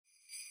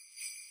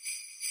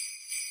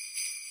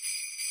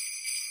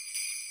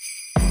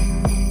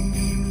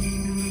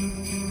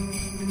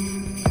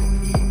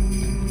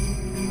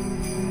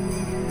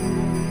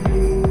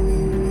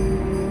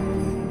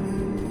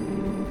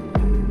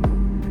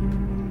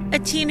A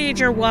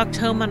teenager walked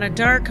home on a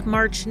dark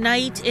March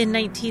night in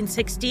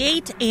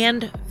 1968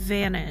 and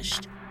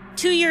vanished.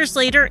 2 years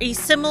later, a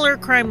similar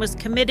crime was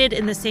committed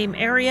in the same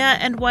area,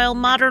 and while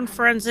modern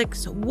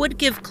forensics would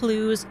give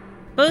clues,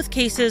 both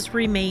cases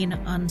remain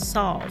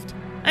unsolved.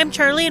 I'm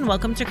Charlie, and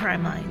welcome to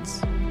Crime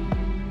Lines.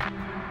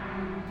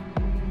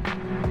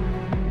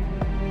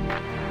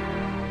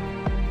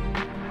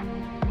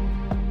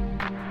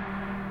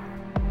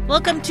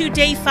 Welcome to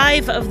day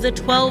 5 of the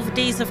 12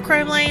 Days of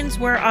Crime Lines,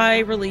 where I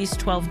release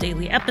 12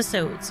 daily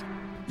episodes.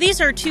 These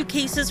are 2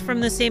 cases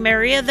from the same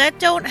area that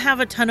don't have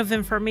a ton of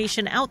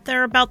information out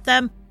there about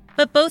them,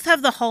 but both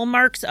have the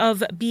hallmarks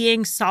of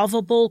being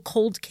solvable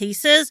cold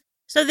cases,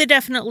 so they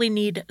definitely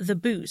need the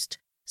boost.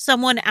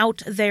 Someone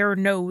out there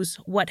knows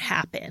what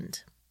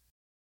happened.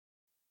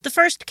 The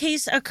first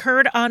case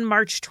occurred on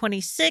March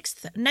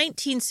 26,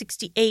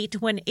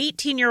 1968, when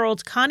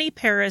 18-year-old Connie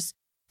Paris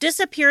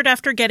disappeared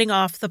after getting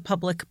off the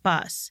public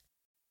bus.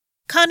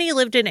 Connie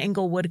lived in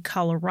Englewood,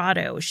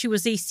 Colorado. She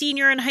was a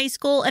senior in high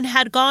school and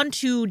had gone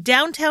to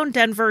downtown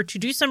Denver to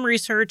do some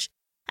research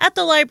at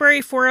the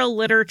library for a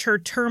literature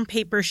term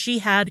paper she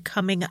had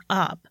coming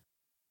up.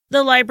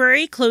 The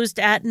library closed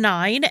at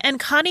 9, and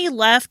Connie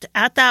left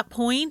at that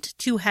point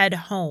to head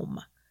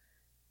home.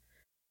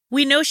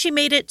 We know she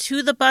made it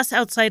to the bus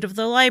outside of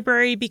the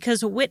library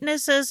because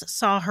witnesses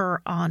saw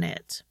her on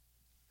it.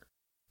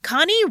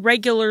 Connie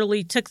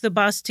regularly took the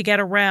bus to get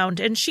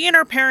around, and she and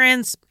her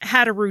parents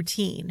had a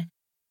routine.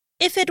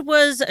 If it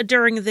was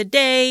during the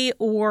day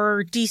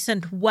or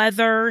decent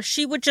weather,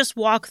 she would just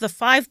walk the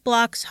 5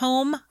 blocks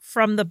home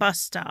from the bus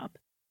stop.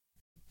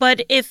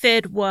 But if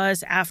it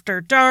was after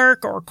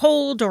dark or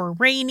cold or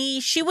rainy,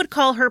 she would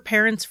call her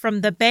parents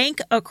from the bank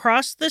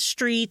across the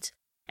street,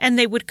 and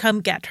they would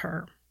come get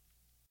her.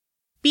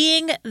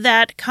 Being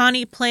that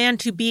Connie planned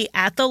to be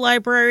at the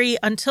library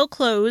until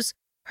close,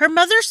 her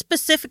mother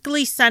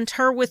specifically sent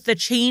her with the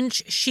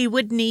change she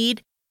would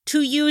need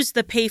to use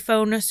the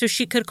payphone so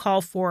she could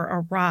call for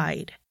a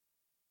ride.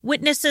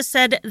 Witnesses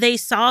said they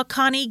saw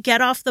Connie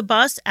get off the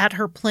bus at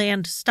her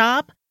planned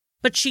stop,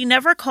 but she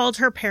never called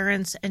her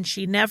parents and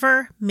she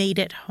never made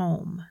it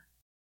home.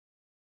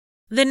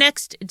 The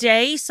next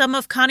day, some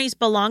of Connie's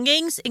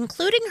belongings,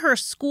 including her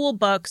school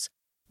books,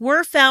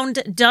 were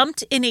found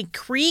dumped in a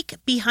creek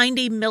behind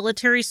a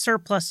military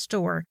surplus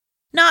store,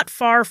 not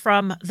far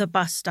from the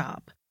bus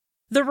stop.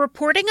 The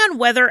reporting on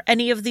whether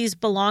any of these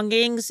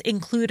belongings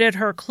included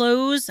her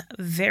clothes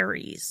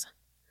varies.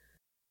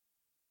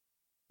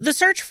 The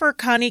search for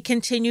Connie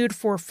continued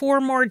for 4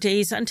 more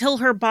days until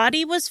her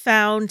body was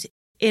found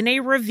in a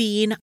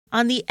ravine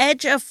on the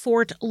edge of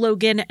Fort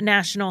Logan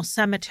National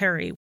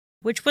Cemetery,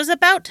 which was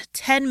about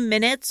 10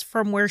 minutes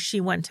from where she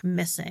went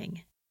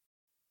missing.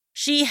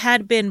 She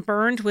had been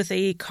burned with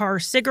a car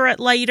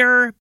cigarette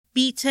lighter,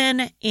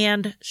 beaten,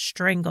 and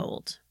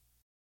strangled.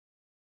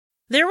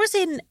 There was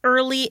an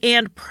early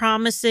and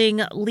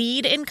promising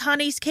lead in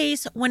Connie's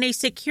case when a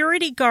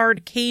security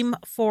guard came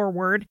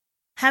forward,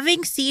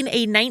 having seen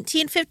a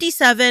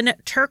 1957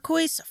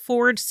 turquoise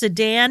Ford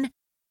sedan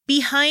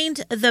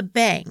behind the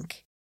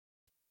bank.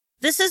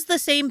 This is the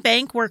same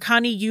bank where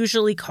Connie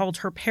usually called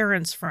her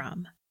parents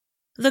from.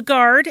 The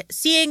guard,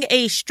 seeing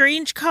a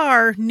strange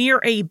car near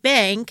a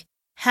bank,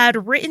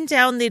 had written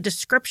down the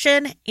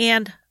description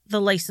and the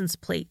license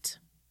plate.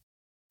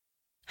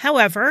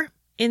 However,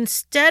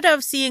 instead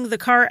of seeing the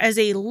car as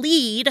a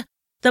lead,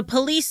 the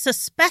police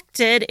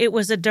suspected it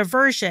was a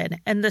diversion,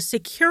 and the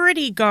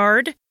security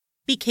guard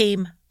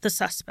became the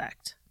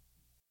suspect.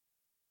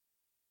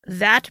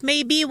 That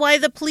may be why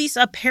the police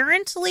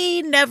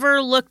apparently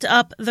never looked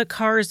up the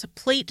car's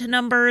plate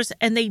numbers,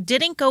 and they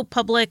didn't go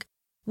public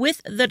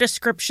with the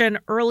description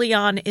early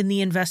on in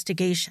the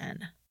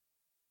investigation.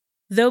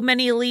 Though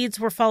many leads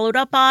were followed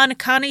up on,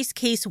 Connie's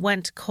case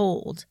went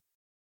cold.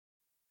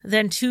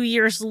 Then 2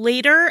 years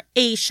later,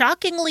 a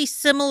shockingly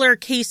similar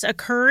case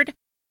occurred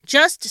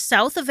just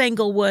south of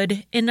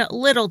Englewood in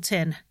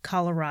Littleton,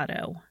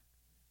 Colorado.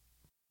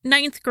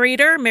 9th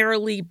grader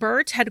Marilee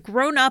Burt had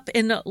grown up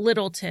in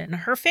Littleton.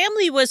 Her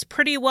family was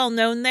pretty well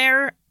known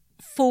there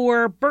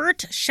for Burt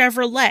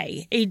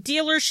Chevrolet, a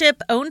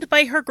dealership owned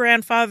by her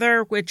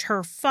grandfather, which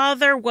her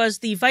father was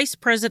the vice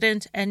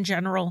president and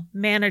general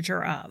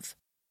manager of.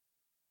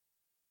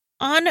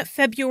 On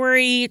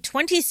February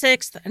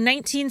 26,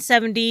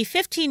 1970,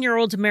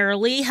 15-year-old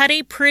Marilee had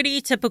a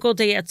pretty typical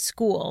day at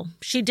school.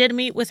 She did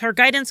meet with her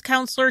guidance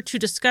counselor to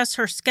discuss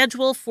her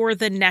schedule for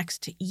the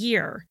next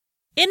year.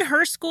 In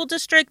her school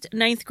district,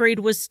 9th grade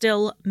was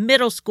still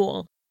middle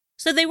school,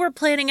 so they were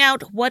planning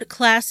out what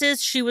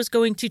classes she was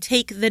going to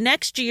take the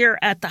next year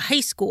at the high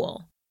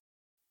school.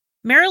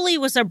 Marilee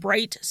was a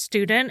bright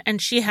student,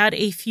 and she had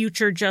a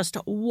future just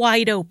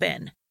wide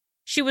open.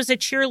 She was a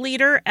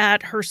cheerleader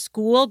at her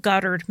school,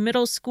 Goddard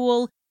Middle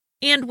School,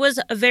 and was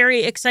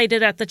very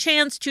excited at the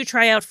chance to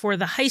try out for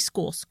the high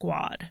school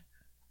squad.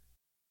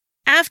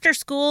 After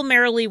school,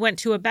 Marilee went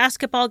to a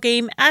basketball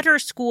game at her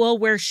school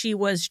where she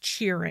was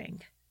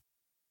cheering.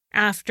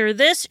 After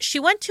this, she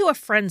went to a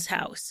friend's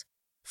house.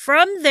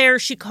 From there,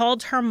 she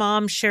called her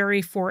mom,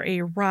 Sherry, for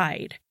a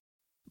ride.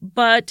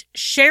 but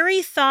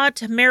Sherry thought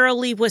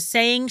Marilee was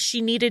saying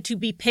she needed to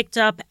be picked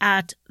up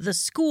at the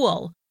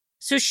school,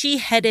 so she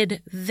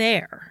headed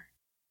there.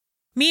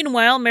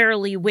 Meanwhile,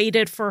 Marilee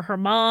waited for her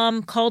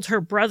mom, called her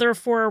brother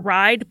for a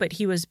ride, but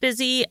he was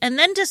busy, and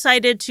then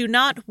decided to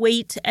not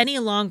wait any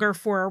longer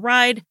for a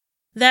ride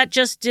that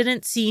just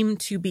didn't seem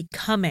to be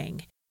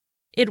coming.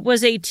 It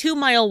was a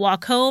 2-mile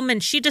walk home,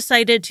 and she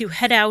decided to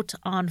head out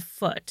on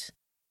foot.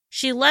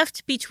 She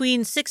left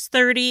between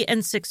 6:30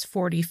 and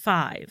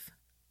 6:45.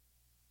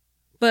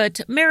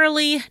 But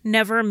Marilee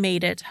never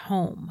made it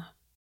home.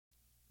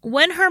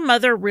 When her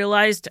mother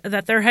realized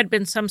that there had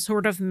been some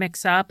sort of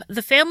mix-up,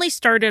 the family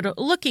started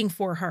looking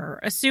for her,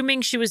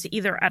 assuming she was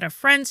either at a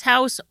friend's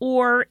house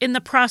or in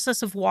the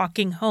process of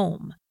walking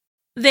home.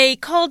 They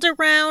called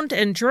around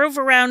and drove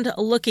around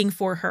looking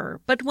for her,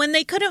 but when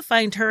they couldn't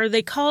find her,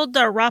 they called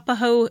the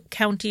Arapahoe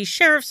County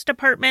Sheriff's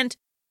Department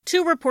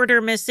to report her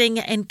missing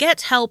and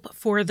get help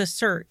for the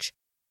search.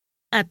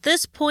 At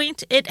this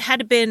point, it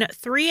had been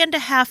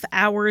 3.5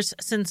 hours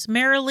since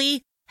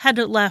Marilee had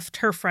left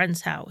her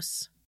friend's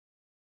house.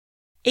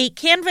 A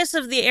canvass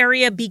of the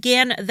area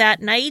began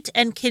that night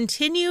and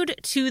continued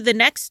to the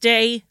next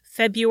day,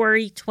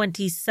 February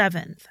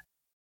 27th.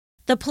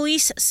 The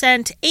police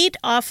sent 8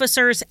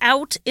 officers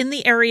out in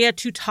the area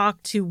to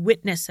talk to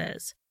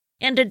witnesses,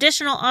 and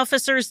additional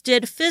officers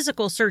did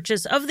physical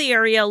searches of the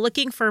area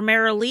looking for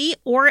Marilee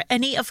or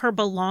any of her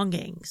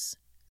belongings.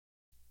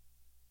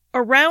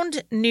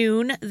 Around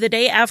noon, the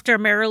day after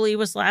Marilee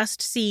was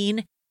last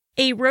seen,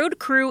 a road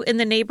crew in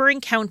the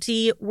neighboring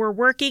county were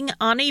working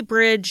on a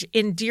bridge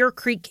in Deer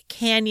Creek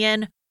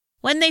Canyon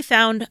when they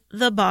found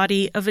the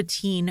body of a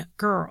teen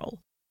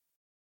girl.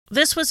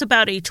 This was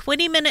about a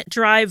 20-minute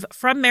drive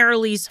from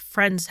Marilee's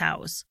friend's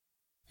house,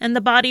 and the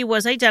body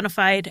was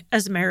identified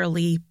as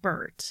Marilee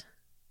Burt.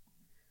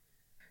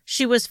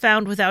 She was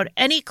found without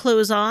any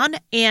clothes on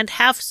and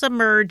half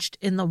submerged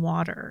in the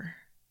water.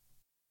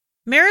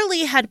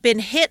 Marilee had been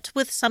hit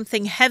with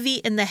something heavy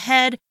in the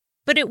head,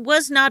 but it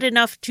was not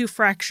enough to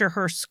fracture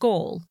her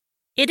skull.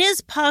 It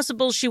is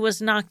possible she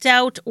was knocked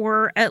out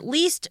or at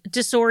least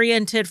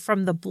disoriented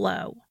from the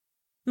blow.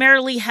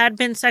 Marilee had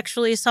been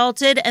sexually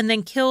assaulted and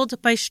then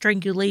killed by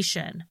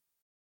strangulation.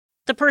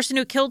 The person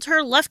who killed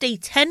her left a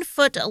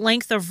 10-foot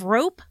length of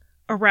rope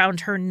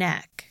around her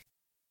neck.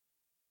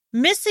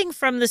 Missing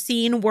from the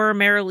scene were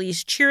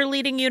Marilee's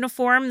cheerleading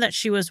uniform that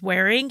she was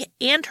wearing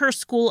and her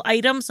school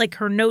items like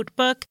her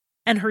notebook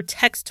and her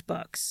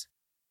textbooks.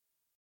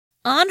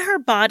 On her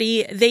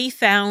body, they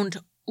found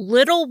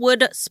little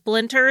wood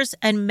splinters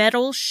and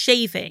metal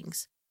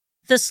shavings.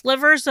 The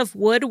slivers of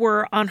wood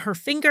were on her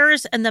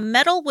fingers, and the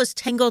metal was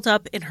tangled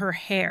up in her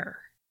hair.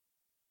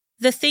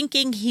 The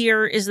thinking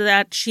here is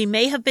that she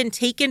may have been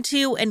taken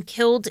to and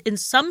killed in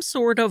some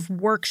sort of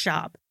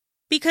workshop,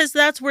 because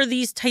that's where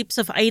these types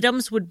of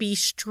items would be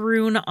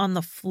strewn on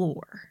the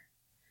floor.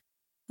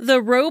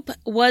 The rope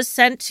was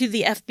sent to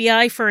the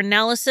FBI for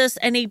analysis,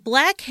 and a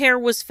black hair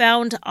was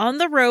found on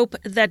the rope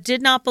that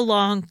did not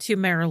belong to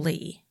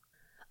Marilee.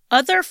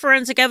 Other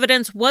forensic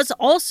evidence was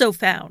also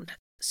found.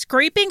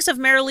 Scrapings of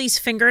Marilee's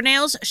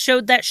fingernails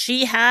showed that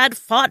she had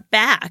fought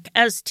back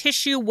as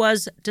tissue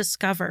was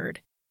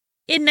discovered.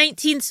 In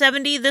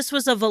 1970, this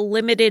was of a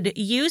limited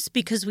use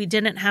because we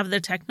didn't have the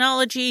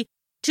technology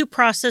to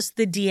process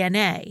the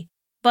DNA,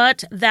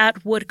 but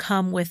that would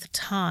come with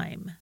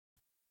time.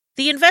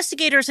 The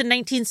investigators in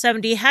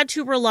 1970 had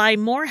to rely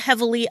more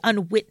heavily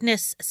on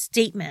witness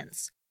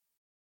statements.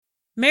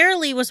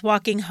 Marilee was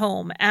walking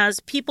home as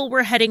people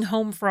were heading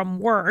home from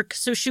work,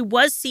 so she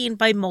was seen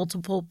by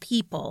multiple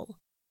people.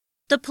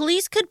 The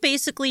police could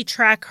basically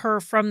track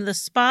her from the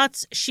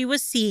spots she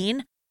was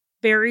seen,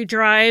 Berry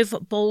Drive,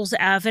 Bowles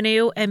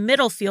Avenue, and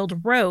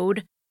Middlefield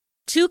Road,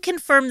 to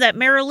confirm that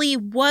Marilee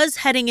was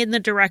heading in the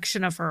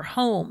direction of her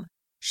home.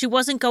 She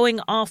wasn't going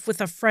off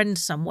with a friend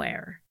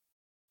somewhere.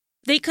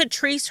 They could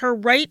trace her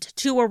right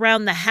to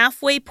around the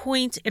halfway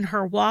point in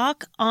her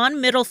walk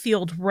on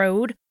Middlefield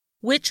Road,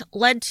 which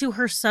led to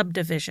her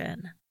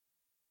subdivision.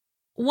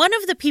 One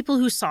of the people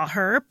who saw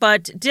her,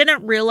 but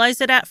didn't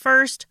realize it at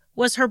first,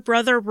 was her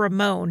brother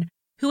Ramon,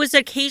 who was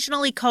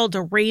occasionally called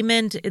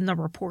Raymond in the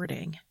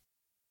reporting.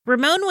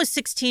 Ramon was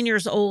 16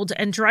 years old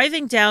and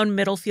driving down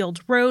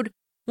Middlefield Road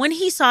when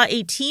he saw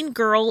a teen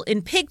girl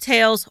in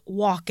pigtails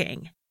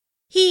walking.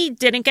 He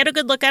didn't get a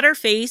good look at her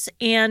face,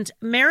 and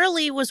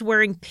Marilee was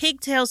wearing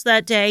pigtails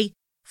that day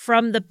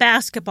from the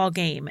basketball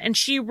game, and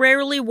she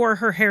rarely wore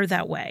her hair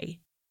that way.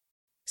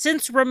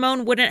 Since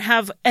Ramon wouldn't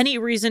have any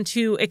reason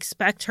to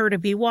expect her to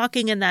be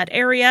walking in that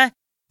area,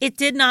 it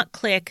did not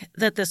click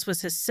that this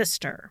was his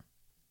sister.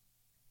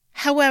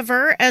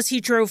 However, as he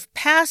drove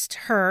past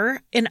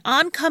her, an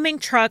oncoming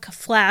truck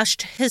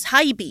flashed his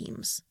high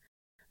beams.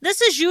 This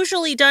is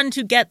usually done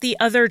to get the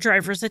other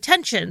driver's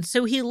attention,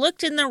 so he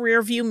looked in the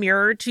rearview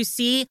mirror to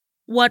see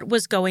what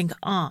was going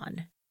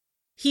on.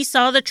 He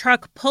saw the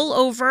truck pull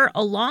over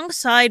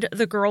alongside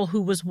the girl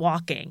who was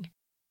walking.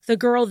 The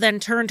girl then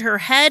turned her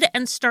head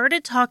and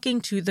started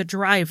talking to the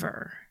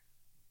driver.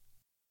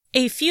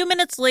 A few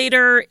minutes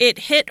later, it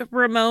hit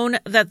Ramon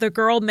that the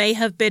girl may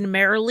have been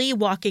Marilee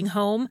walking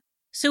home,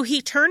 so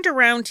he turned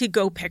around to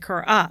go pick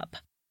her up.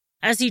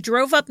 As he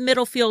drove up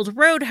Middlefield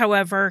Road,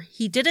 however,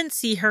 he didn't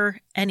see her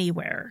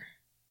anywhere.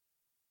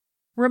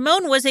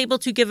 Ramon was able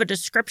to give a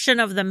description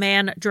of the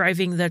man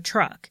driving the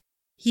truck.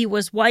 He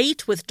was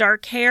white with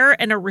dark hair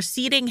and a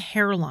receding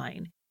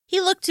hairline. He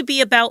looked to be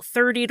about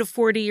 30 to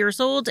 40 years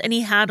old, and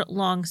he had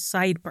long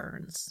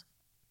sideburns.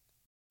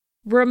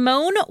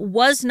 Ramon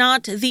was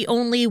not the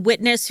only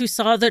witness who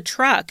saw the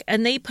truck,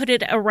 and they put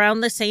it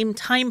around the same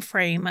time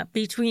frame,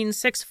 between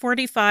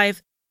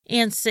 6:45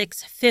 and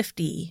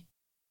 6:50.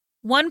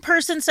 One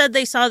person said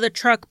they saw the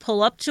truck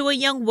pull up to a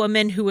young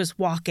woman who was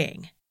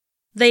walking.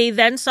 They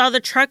then saw the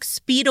truck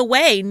speed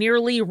away,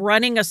 nearly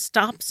running a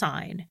stop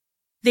sign.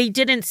 They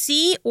didn't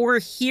see or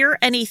hear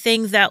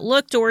anything that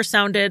looked or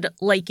sounded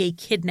like a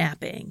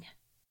kidnapping.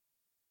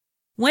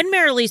 When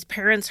Marilee's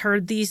parents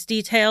heard these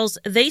details,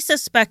 they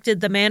suspected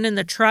the man in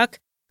the truck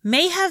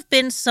may have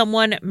been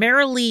someone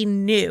Marilee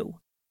knew,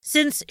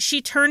 since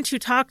she turned to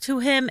talk to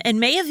him and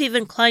may have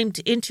even climbed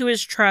into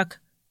his truck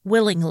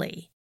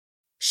willingly.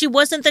 She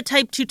wasn't the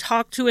type to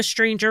talk to a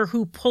stranger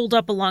who pulled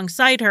up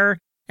alongside her,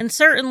 and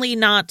certainly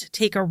not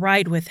take a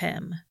ride with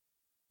him.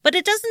 But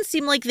it doesn't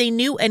seem like they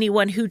knew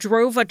anyone who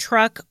drove a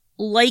truck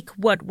like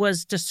what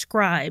was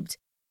described,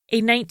 a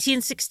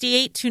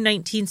 1968 to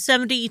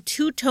 1970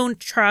 two-tone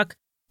truck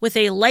with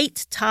a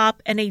light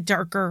top and a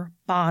darker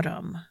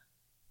bottom.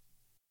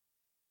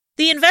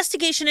 The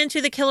investigation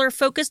into the killer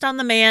focused on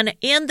the man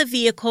and the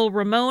vehicle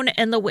Ramon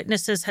and the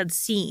witnesses had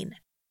seen.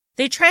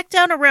 They tracked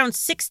down around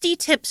 60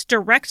 tips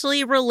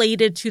directly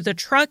related to the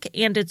truck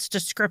and its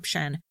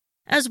description,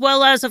 as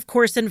well as, of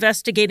course,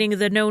 investigating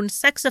the known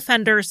sex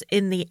offenders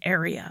in the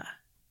area.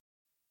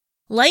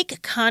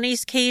 Like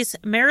Connie's case,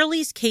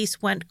 Marilee's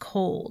case went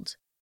cold.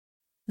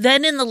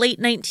 Then in the late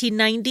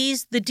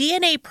 1990s, the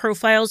DNA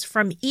profiles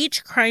from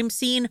each crime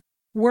scene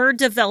were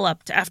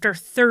developed after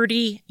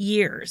 30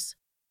 years.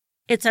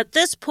 It's at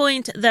this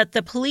point that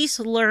the police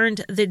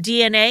learned the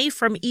DNA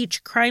from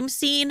each crime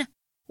scene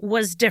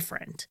was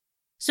different.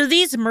 So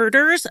these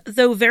murders,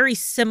 though very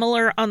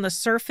similar on the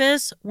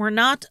surface, were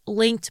not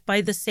linked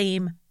by the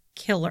same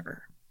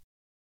killer.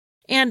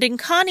 And in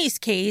Connie's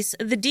case,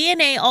 the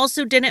DNA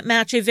also didn't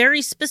match a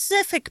very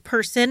specific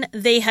person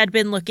they had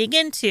been looking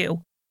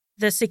into,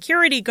 the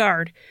security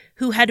guard,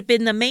 who had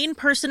been the main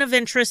person of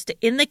interest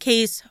in the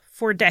case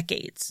for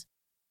decades.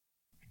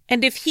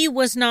 And if he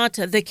was not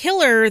the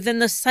killer, then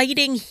the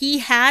sighting he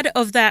had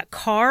of that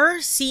car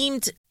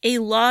seemed a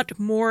lot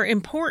more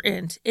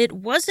important. It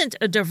wasn't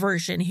a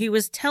diversion. He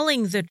was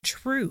telling the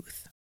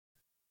truth.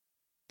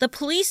 The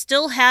police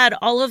still had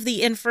all of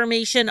the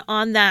information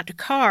on that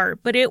car,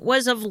 but it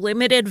was of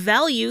limited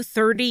value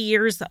 30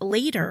 years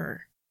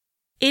later.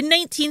 In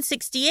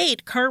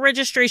 1968, car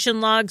registration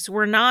logs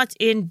were not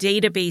in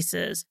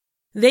databases.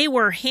 They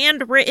were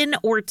handwritten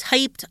or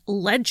typed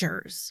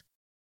ledgers.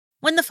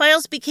 When the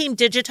files became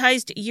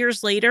digitized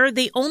years later,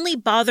 they only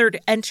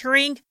bothered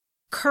entering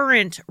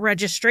current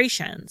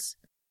registrations.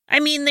 I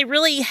mean, they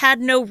really had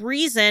no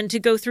reason to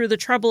go through the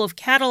trouble of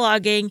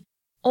cataloging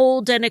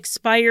old and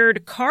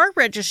expired car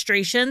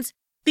registrations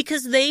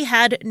because they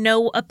had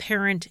no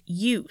apparent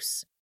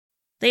use.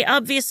 They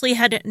obviously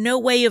had no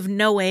way of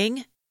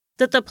knowing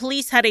that the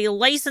police had a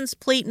license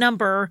plate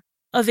number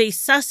of a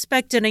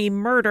suspect in a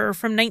murder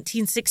from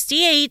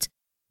 1968,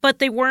 but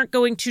they weren't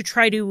going to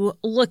try to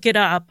look it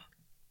up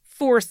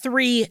for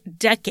 3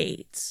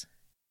 decades.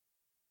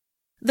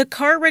 The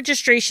car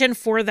registration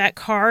for that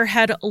car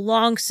had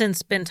long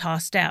since been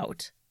tossed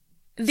out.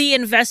 The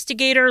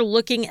investigator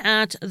looking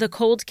at the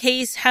cold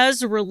case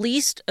has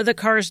released the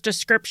car's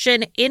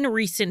description in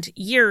recent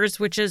years,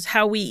 which is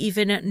how we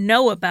even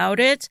know about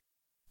it.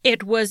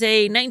 It was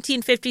a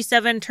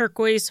 1957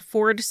 turquoise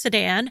Ford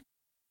sedan,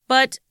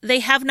 but they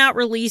have not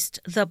released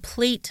the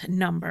plate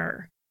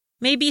number.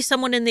 Maybe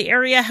someone in the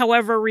area,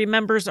 however,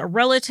 remembers a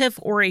relative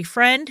or a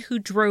friend who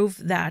drove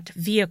that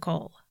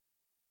vehicle.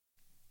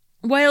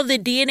 While the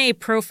DNA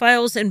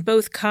profiles in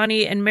both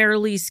Connie and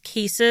Marilee's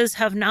cases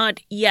have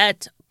not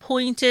yet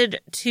pointed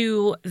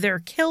to their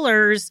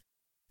killers,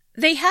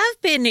 they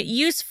have been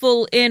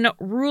useful in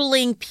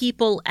ruling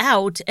people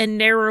out and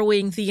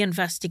narrowing the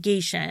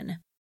investigation.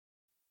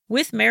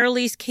 With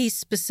Marilee's case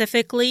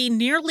specifically,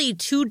 nearly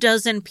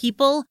 24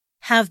 people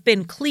have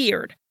been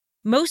cleared,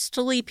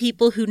 mostly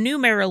people who knew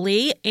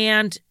Marilee,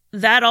 and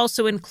that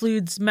also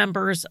includes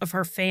members of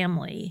her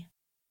family.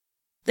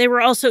 They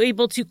were also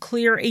able to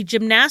clear a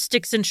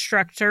gymnastics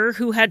instructor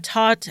who had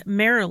taught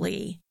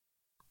Marilee.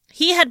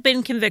 He had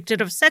been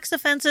convicted of sex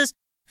offenses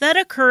that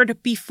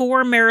occurred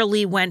before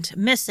Marilee went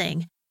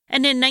missing,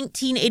 and in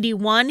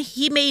 1981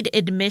 he made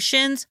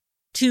admissions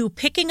to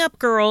picking up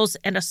girls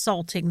and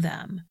assaulting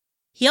them.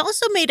 He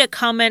also made a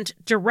comment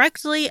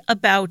directly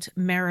about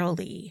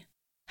Marilee.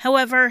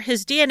 However,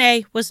 his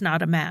DNA was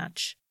not a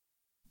match.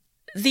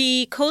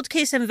 The cold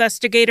case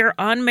investigator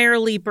on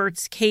Marilee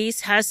Burt's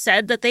case has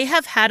said that they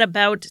have had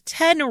about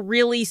 10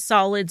 really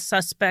solid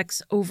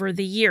suspects over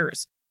the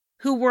years,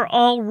 who were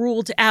all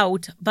ruled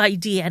out by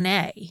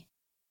DNA.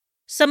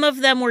 Some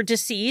of them were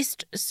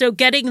deceased, so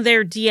getting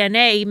their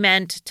DNA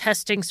meant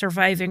testing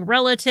surviving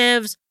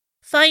relatives,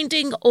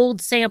 finding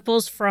old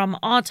samples from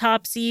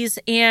autopsies,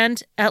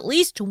 and, at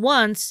least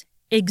once,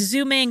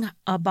 exhuming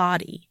a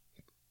body.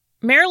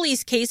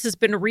 Marilee's case has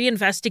been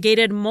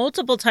reinvestigated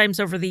multiple times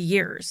over the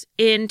years.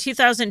 In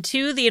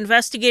 2002, the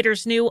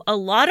investigators knew a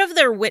lot of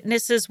their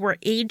witnesses were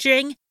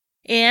aging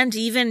and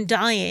even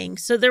dying,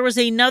 so there was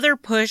another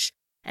push,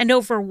 and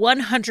over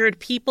 100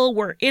 people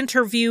were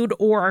interviewed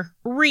or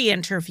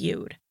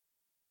re-interviewed.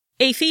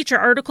 A feature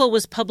article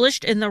was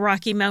published in the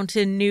Rocky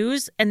Mountain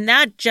News, and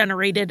that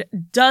generated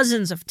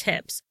dozens of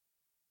tips.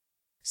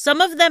 Some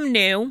of them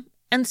new,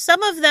 and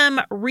some of them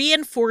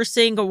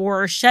reinforcing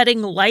or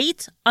shedding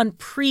light on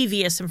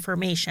previous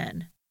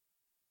information.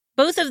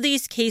 Both of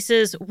these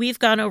cases we've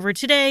gone over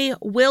today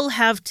will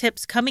have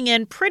tips coming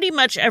in pretty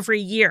much every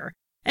year,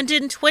 and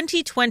in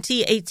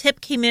 2020, a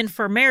tip came in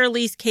for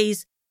Marilee's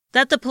case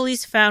that the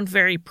police found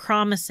very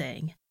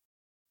promising.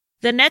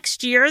 The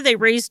next year, they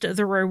raised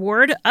the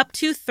reward up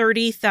to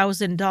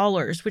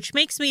 $30,000, which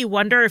makes me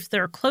wonder if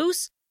they're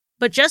close,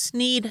 but just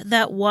need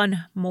that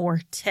one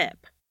more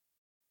tip.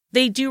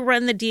 They do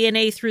run the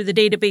DNA through the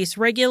database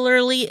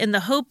regularly in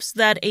the hopes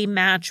that a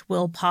match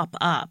will pop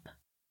up.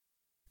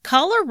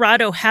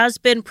 Colorado has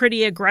been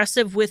pretty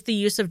aggressive with the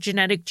use of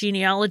genetic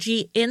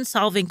genealogy in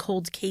solving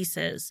cold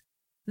cases.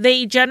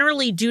 They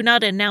generally do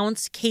not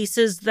announce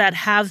cases that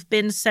have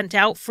been sent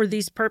out for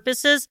these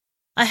purposes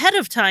ahead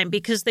of time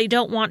because they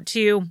don't want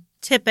to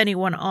tip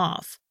anyone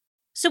off.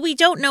 So we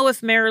don't know if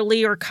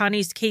Marilee or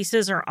Connie's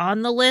cases are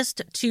on the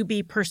list to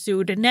be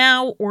pursued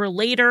now or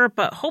later,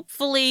 but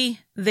hopefully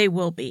they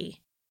will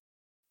be.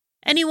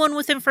 Anyone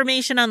with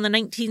information on the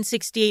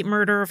 1968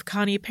 murder of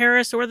Connie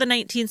Paris or the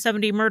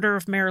 1970 murder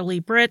of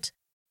Marilee Britt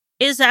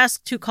is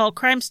asked to call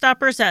Crime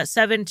Stoppers at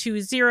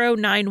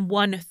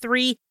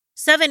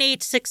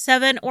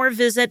 720-913-7867 or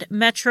visit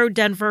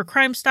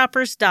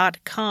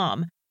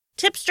MetroDenverCrimeStoppers.com.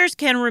 Tipsters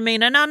can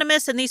remain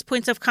anonymous, and these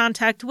points of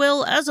contact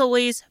will, as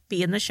always,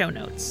 be in the show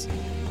notes.